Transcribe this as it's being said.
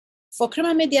For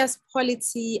Crema Media's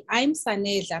Polity, I'm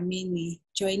Sane Dlamini.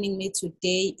 Joining me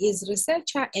today is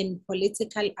researcher and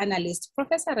political analyst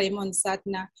Professor Raymond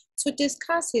Suttner to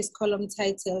discuss his column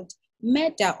titled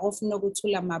Murder of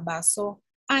Nokuthula Mabaso,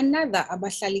 Another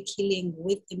Abahlali Killing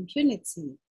with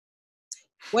Impunity.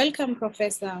 Welcome,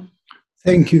 Professor.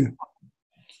 Thank you.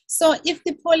 So if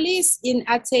the police in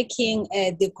attacking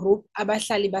the group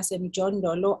Abahlali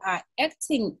basemjondolo are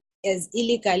acting as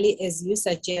illegally as you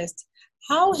suggest,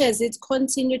 how has it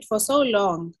continued for so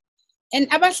long? And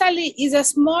Abahlali is a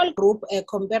small group,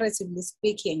 comparatively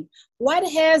speaking. What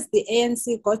has the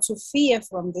ANC got to fear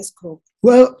from this group?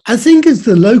 Well, I think it's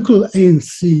the local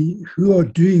ANC who are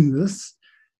doing this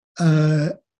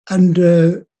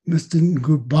under Mr.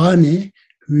 Ngubane,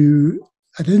 who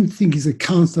I don't think is a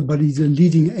councillor, but he's a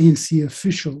leading ANC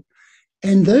official.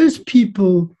 And those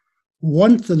people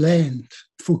want the land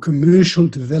for commercial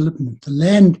development, the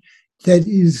land that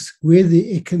is where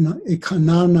the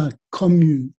Ekanana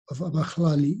commune of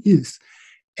Abahlali is.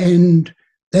 And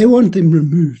they want them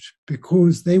removed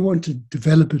because they want to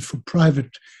develop it for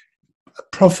private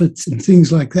profits and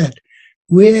things like that.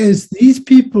 Whereas these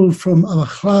people from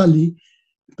Abahlali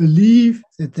believe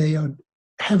that they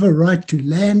have a right to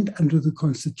land under the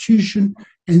constitution,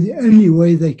 and the only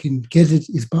way they can get it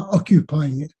is by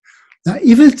occupying it. Now,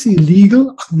 if it's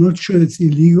illegal, I'm not sure it's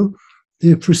illegal,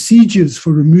 there are procedures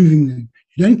for removing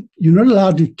them. You're not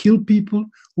allowed to kill people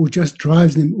or just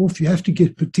drive them off. You have to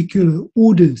get particular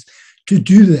orders to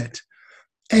do that.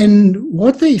 And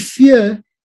what they fear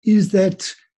is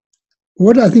that,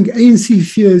 what I think ANC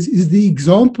fears is the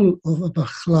example of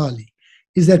Abahlali,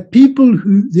 is that people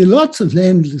there are lots of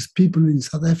landless people in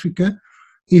South Africa,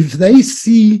 if they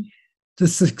see the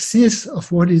success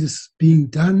of what is being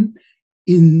done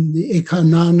in the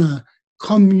Ekanana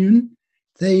commune,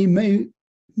 they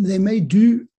may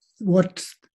do what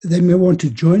they may want to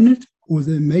join it, or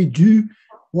they may do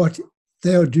what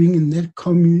they are doing in that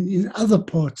commune in other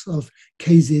parts of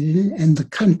KZN and the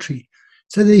country.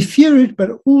 So they fear it,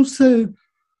 but also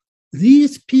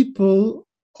these people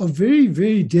are very,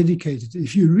 very dedicated.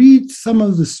 If you read some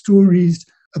of the stories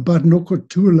about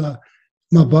Nokuthula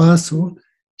Mabaso,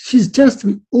 she's just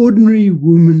an ordinary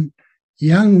woman,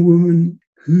 young woman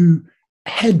who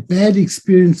had bad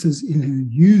experiences in her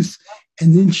youth,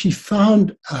 and then she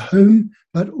found a home,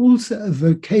 but also a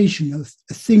vocation,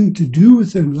 a thing to do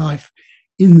with her life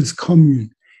in this commune.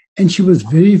 And she was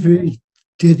very, very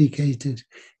dedicated.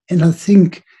 And I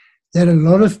think that a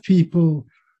lot of people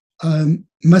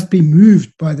must be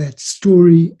moved by that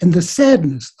story and the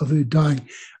sadness of her dying.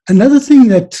 Another thing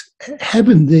that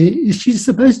happened there is she's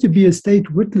supposed to be a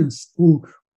state witness or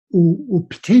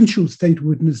potential state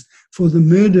witness for the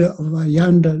murder of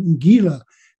Ayanda Ngila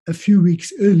a few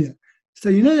weeks earlier. So,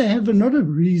 they have a lot of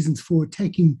reasons for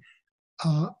attacking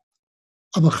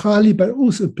Abahlali, but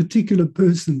also a particular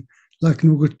person like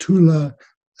Nokuthula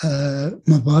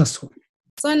Mabaso.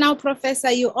 So now,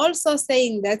 Professor, you're also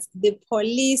saying that the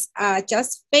police are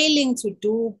just failing to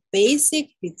do basic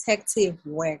detective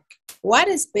work. What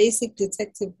is basic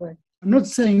detective work? I'm not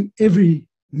saying every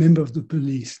member of the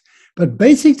police, but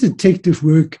basic detective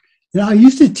work. I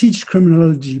used to teach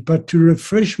criminology, but to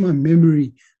refresh my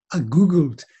memory, I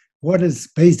Googled what is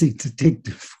basic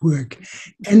detective work.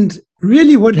 And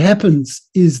really what happens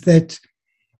is that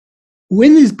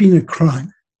when there's been a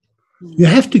crime, you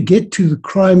have to get to the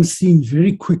crime scene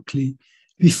very quickly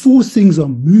before things are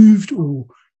moved or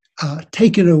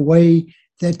taken away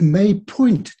that may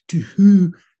point to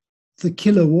who the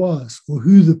killer was or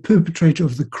who the perpetrator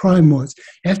of the crime was.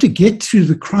 You have to get to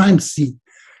the crime scene,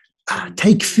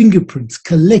 take fingerprints,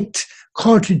 collect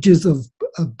cartridges of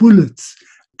bullets,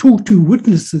 talk to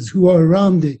witnesses who are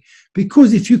around there.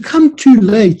 Because if you come too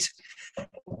late,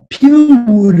 people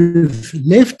would have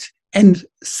left, and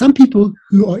some people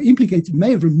who are implicated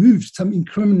may have removed some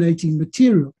incriminating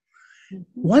material.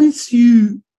 Once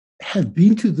you have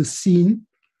been to the scene,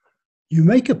 you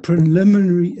make a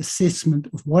preliminary assessment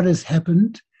of what has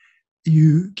happened.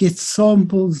 You get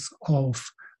samples of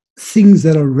things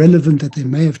that are relevant that they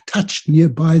may have touched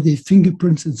nearby, their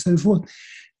fingerprints and so forth.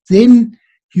 Then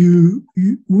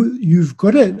you've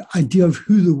got an idea of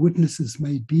who the witnesses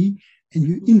may be, and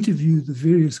you interview the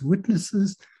various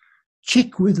witnesses,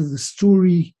 check whether the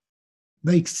story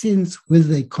makes sense, whether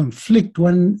they conflict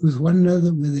with one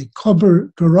another, whether they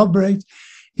corroborate.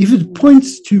 If it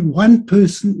points to one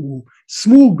person or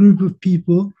small group of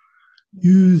people,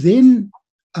 you then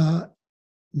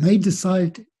may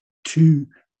decide to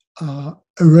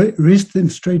arrest them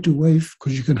straight away,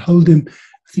 because you can hold them,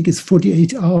 I think it's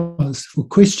 48 hours for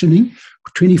questioning,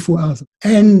 24 hours.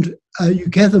 And you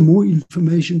gather more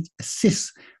information,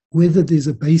 assess whether there's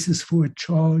a basis for a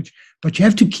charge, but you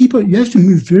have to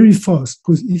move very fast,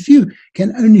 because if you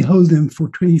can only hold them for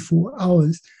 24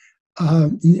 hours,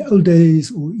 in the old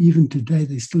days or even today,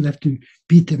 they still have to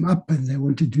beat them up, and they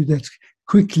want to do that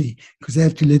quickly because they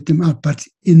have to let them out. But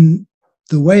in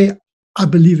the way I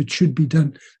believe it should be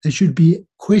done, they should be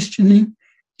questioning,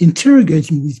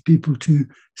 interrogating these people to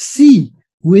see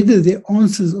whether their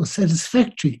answers are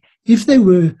satisfactory. If they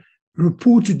were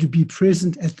reported to be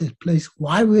present at that place,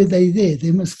 why were they there?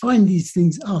 They must find these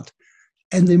things out,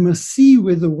 and they must see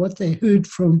whether what they heard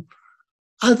from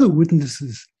other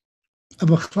witnesses,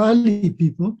 Abahlali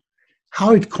people,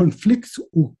 how it conflicts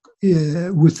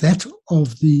with that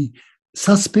of the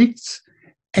suspects,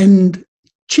 and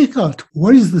check out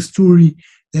what is the story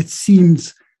that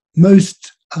seems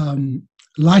most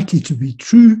likely to be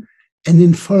true, and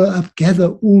then follow up, gather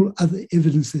all other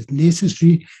evidence that's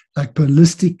necessary, like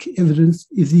ballistic evidence.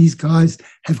 If these guys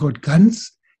have got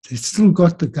guns, they've still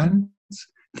got the guns,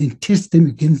 then test them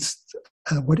against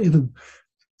whatever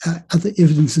other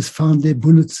evidence is found there,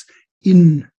 bullets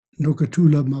in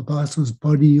Nokuthula Mabaso's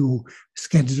body or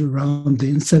scattered around there,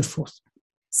 and so forth.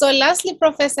 So lastly,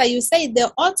 Professor, you say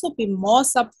there ought to be more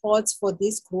support for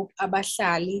this group,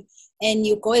 Abahlali, and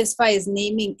you go as far as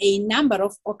naming a number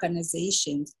of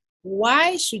organizations.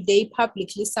 Why should they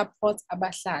publicly support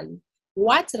Abahlali?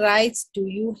 What rights do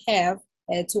you have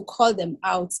to call them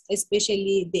out,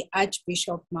 especially the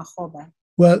Archbishop Makgoba?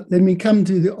 Well, let me come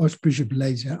to the Archbishop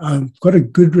later. I've got a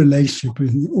good relationship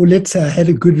with him, or let's say I had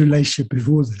a good relationship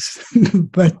before this.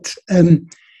 But,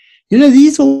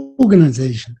 these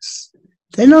organizations,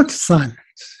 they're not silent.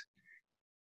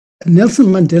 Nelson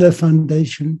Mandela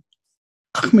Foundation,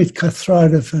 Ahmed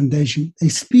Kathrada Foundation, they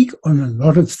speak on a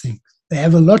lot of things. They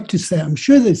have a lot to say. I'm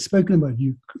sure they've spoken about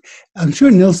you. I'm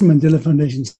sure Nelson Mandela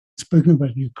Foundation has spoken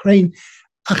about Ukraine.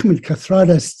 Ahmed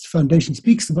Kathrada's foundation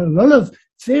speaks about a lot of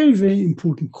very, very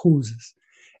important causes,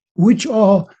 which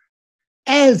are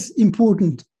as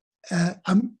important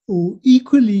or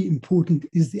equally important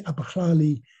as the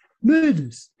Abahlali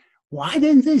murders. Why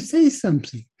don't they say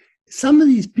something? Some of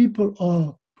these people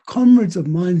are comrades of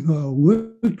mine who I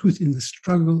worked with in the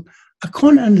struggle. I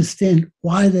can't understand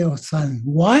why they are silent.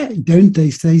 Why don't they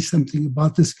say something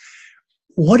about this?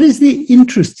 What is their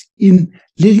interest in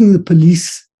letting the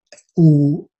police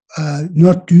or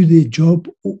not do their job,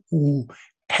 or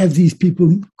have these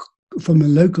people from a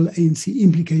local ANC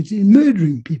implicated in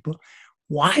murdering people?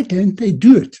 Why don't they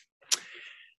do it?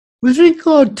 With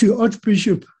regard to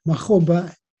Archbishop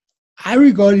Makgoba, I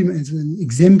regard him as an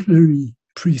exemplary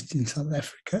priest in South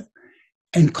Africa,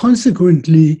 and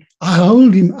consequently, I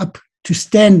hold him up to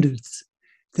standards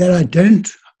that I don't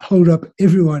hold up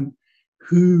everyone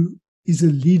who is a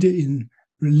leader in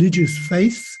religious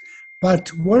faith. But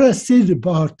what I said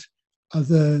about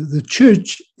the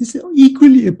church is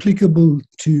equally applicable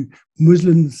to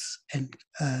Muslims and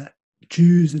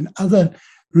Jews and other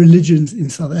religions in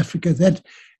South Africa, that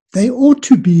they ought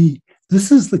to be,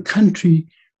 this is the country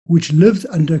which lives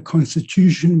under a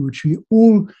constitution which we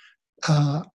all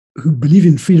who believe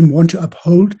in freedom want to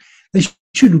uphold. They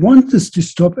should want this to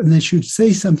stop, and they should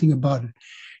say something about it.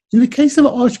 In the case of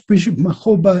Archbishop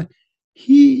Makgoba,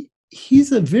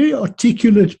 he's a very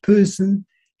articulate person.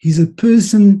 He's a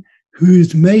person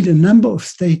who's made a number of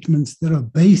statements that are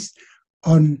based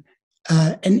on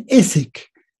an ethic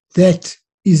that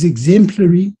is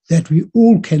exemplary, that we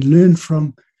all can learn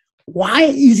from. Why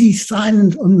is he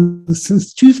silent on this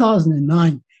since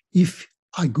 2009, if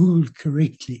I Googled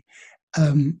correctly,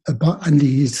 about under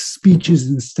his speeches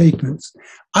and statements?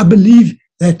 I believe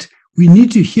that we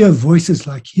need to hear voices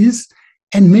like his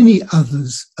and many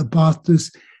others about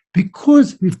this,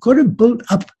 because we've got to build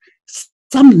up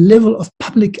some level of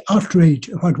public outrage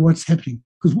about what's happening.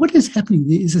 Because what is happening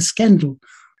there is a scandal.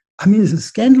 I mean, it's a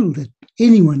scandal that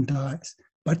anyone dies,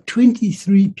 but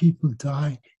 23 people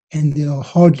die and there are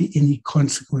hardly any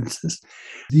consequences.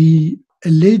 The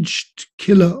alleged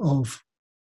killer of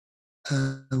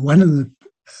one of the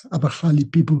Abahlali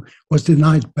people was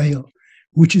denied bail,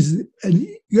 which is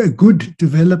a good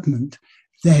development,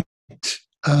 that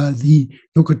the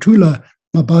Nokuthula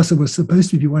Mabaso was supposed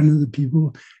to be one of the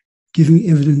people giving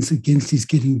evidence against his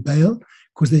getting bail,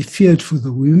 because they feared for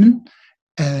the women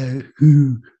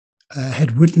who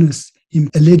had witnessed him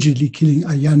allegedly killing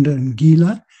Ayanda and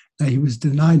Gila. Now, he was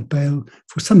denied bail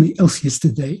for something else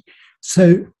yesterday.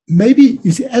 So maybe,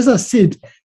 you see, as I said,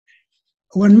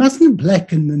 one mustn't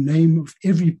blacken the name of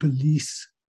every police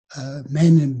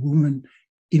man and woman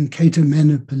in Cato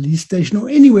Manor police station or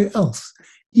anywhere else,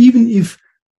 even if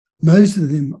most of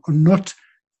them are not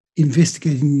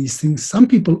investigating these things. Some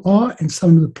people are, and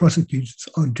some of the prosecutors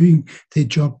are doing their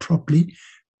job properly.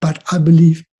 But I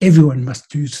believe everyone must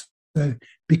do so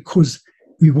because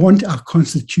we want our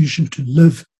constitution to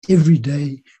live every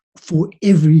day for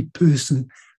every person,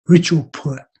 rich or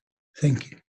poor.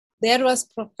 Thank you. There was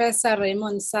Professor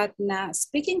Raymond Suttner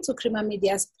speaking to Creamer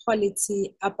Media's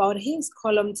Polity about his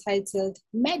column titled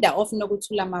Murder of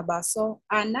Nokuthula Mabaso,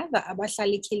 Another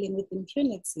Abahlali Killing with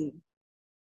Impunity.